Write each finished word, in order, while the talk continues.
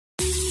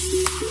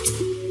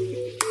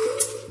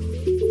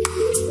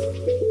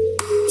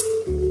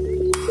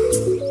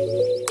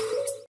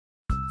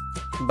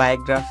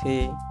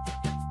Biography.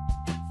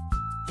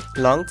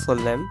 Long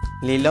full name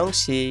Lee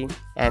Long-shi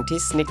and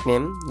his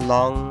nickname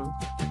Long.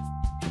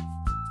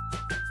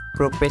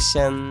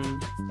 Profession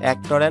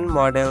actor and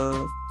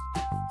model.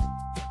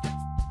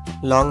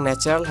 Long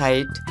natural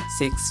height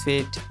 6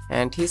 feet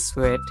and his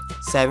weight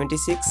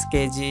 76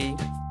 kg.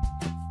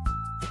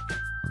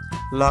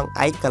 Long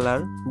eye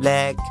color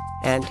black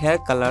and hair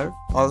color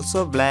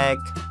also black.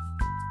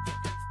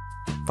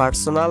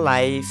 Personal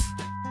life.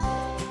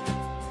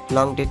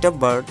 Long date of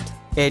birth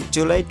 8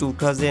 July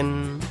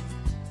 2000.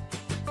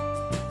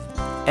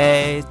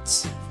 Age,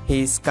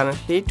 he is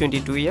currently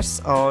 22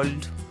 years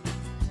old.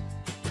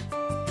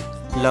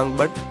 Long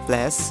birth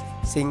place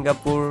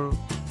Singapore.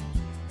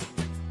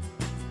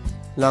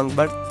 Long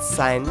birth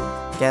sign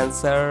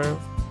Cancer.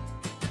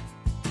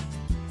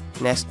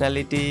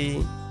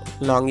 Nationality.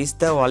 Long is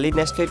the only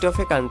nationality of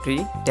a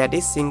country, that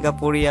is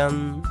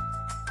Singaporean.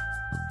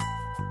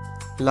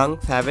 Long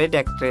favorite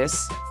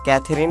actress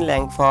Catherine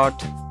Langford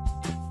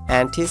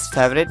and his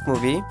favorite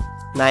movie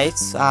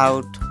Knives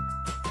Out.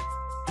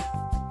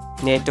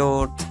 Net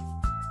worth.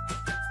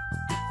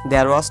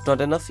 There was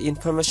not enough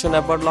information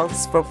about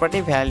Long's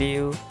property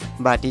value,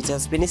 but it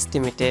has been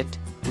estimated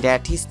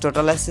that his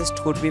total assets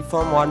could be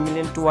from $1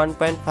 million to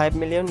 $1.5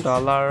 million.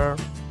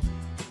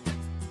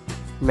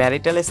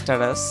 Marital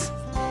status.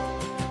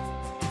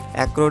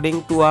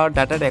 According to our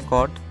data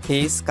record,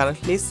 he is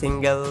currently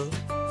single.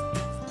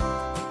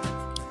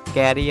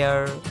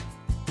 Career.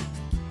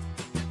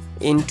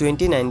 In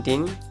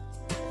 2019,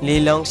 Lee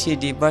Long-shi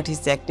debuted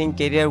his acting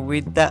career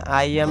with the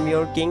I Am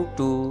Your King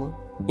 2.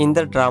 In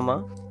the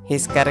drama,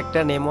 his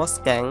character name was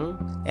Kang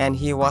and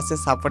he was a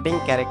supporting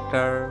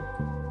character.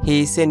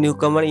 He is a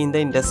newcomer in the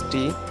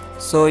industry,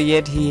 so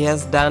yet he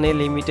has done a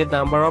limited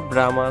number of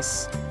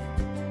dramas.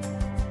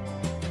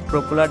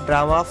 Popular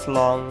drama of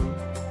Long.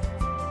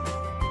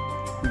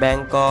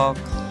 Bangkok.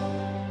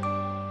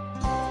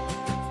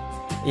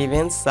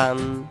 Even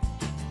Sun.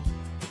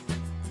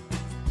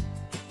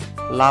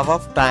 Love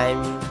of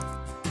Time.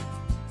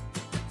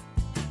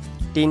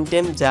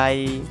 Tintem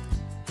Jai.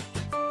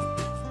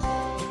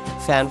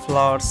 Fan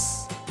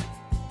followers.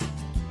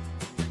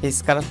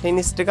 His currently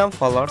Instagram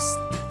followers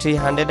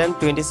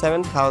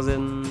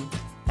 327,000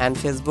 and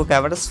Facebook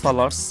average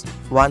followers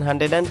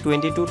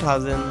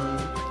 122,000.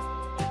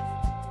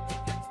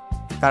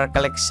 Car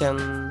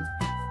collection.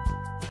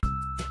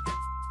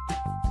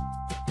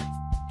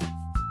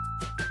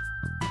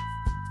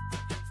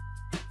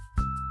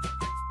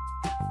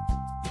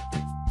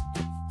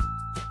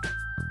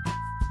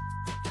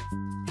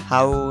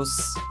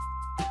 House.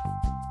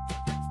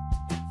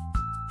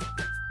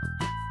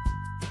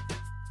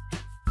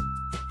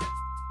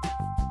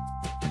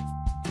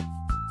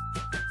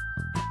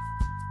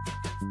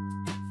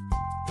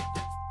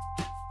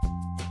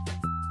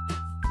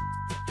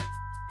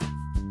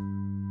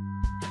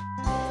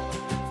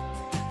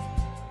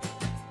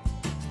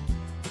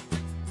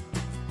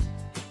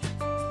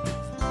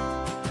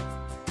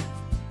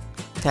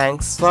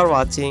 Thanks for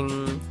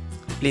watching.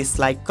 Please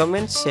like,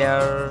 comment,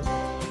 share,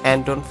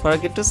 and don't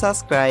forget to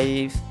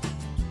subscribe.